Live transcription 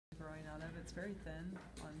it's very thin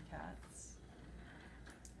on cats.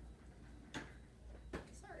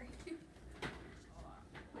 Sorry.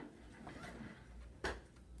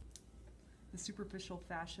 The superficial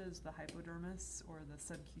fascia is the hypodermis or the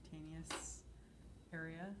subcutaneous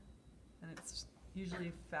area, and it's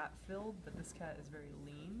usually fat-filled, but this cat is very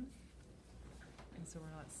lean, and so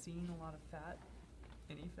we're not seeing a lot of fat,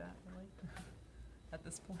 any fat really, at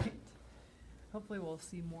this point. Hopefully we'll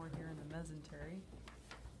see more here in the mesentery.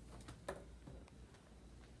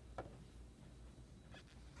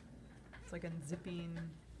 It's like unzipping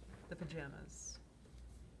the pajamas.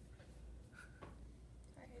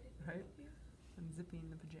 Sorry, I didn't Right? help you. Unzipping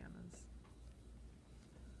the pajamas.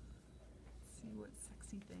 Let's see what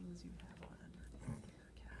sexy things you have on underneath your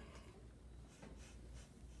cat.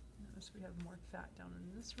 Notice we have more fat down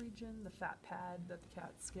in this region, the fat pad that the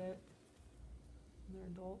cats get when they're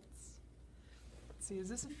adults. Let's see, is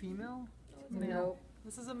this a female? No, it's a No.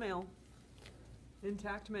 This is a male.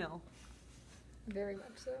 Intact male. Very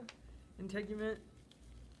much so. Integument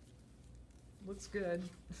looks good.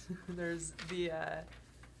 There's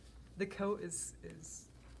the coat is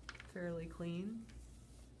fairly clean.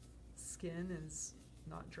 Skin is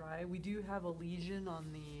not dry. We do have a lesion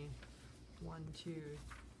on the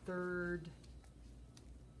third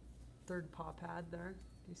paw pad there.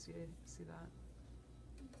 Do you see that?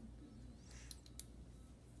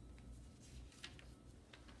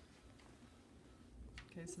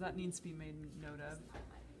 Okay, so that needs to be made note of.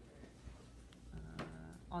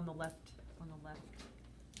 On the left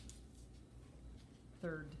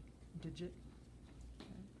third digit. Okay.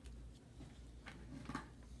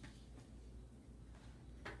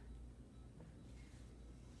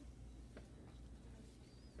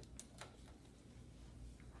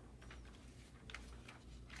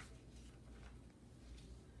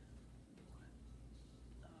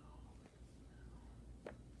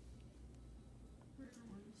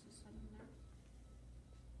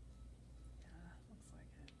 Yeah, looks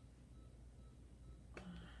like it.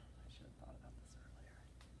 I should have thought about this earlier.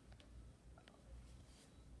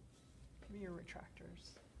 Give me your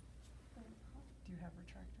retractors. Do you have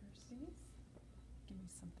retractors? These? Give me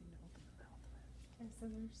something to open the mouth with. Okay, so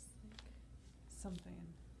there's like. Something.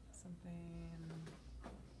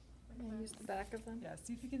 Yeah, use the back of them. Yeah,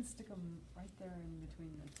 see if you can stick them right there in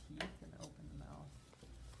between the teeth and open the mouth.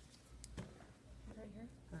 Right here.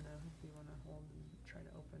 I don't know if you want to hold and try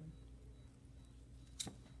to open.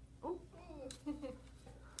 Oh.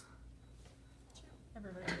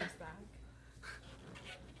 Everybody moves back.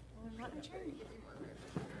 Well, I'm not in a very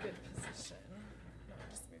good position. No,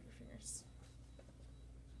 just move your fingers.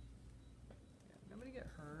 Yeah, nobody get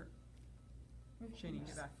hurt. Move your Shani, fingers.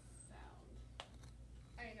 get back.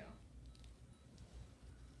 I know.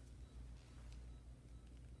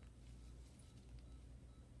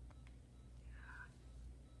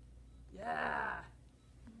 Yeah.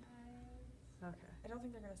 Okay. I don't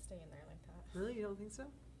think they're gonna stay in there like that. Really? You don't think so?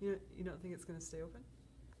 You don't think it's going to stay open?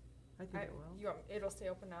 I think it will. It'll stay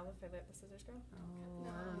open now if I let the scissors go? Oh,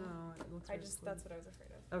 I don't No. know. It looks very slim. That's what I was afraid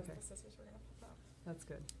of. Okay. The scissors were gonna pop out. That's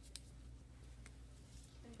good.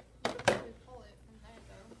 You could probably pull it from there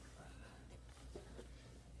though.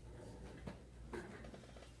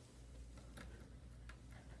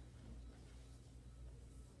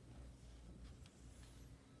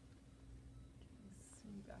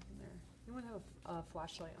 See back in there. Anyone have a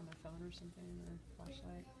flashlight on their phone or something, or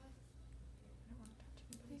flashlight? I don't wanna touch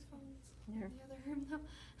These anybody's phones Here. in the other room though.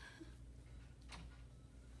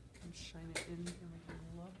 Can shine it in, and we can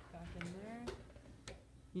look back in there.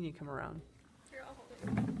 You need to come around. Here, I'll hold it.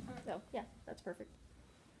 Oh, yeah, that's perfect.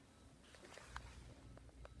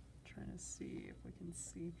 Trying to see if we can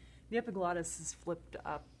see. The epiglottis is flipped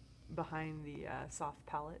up behind the soft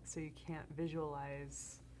palate, so you can't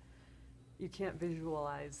visualize. You can't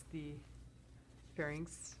visualize the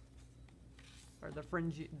pharynx or the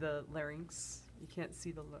larynx. You can't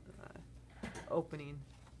see the opening.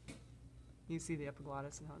 You see the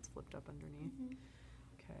epiglottis and how it's flipped up underneath. Mm-hmm.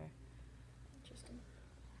 Okay. Interesting.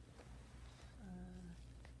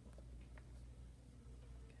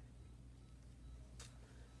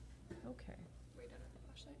 Okay. Wait, I don't have a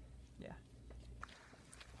flashlight. Yeah.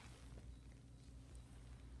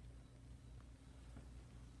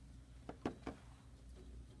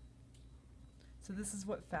 So this is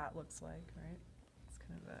what fat looks like, right? It's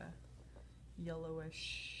kind of a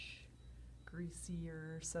yellowish,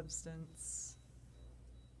 greasier substance.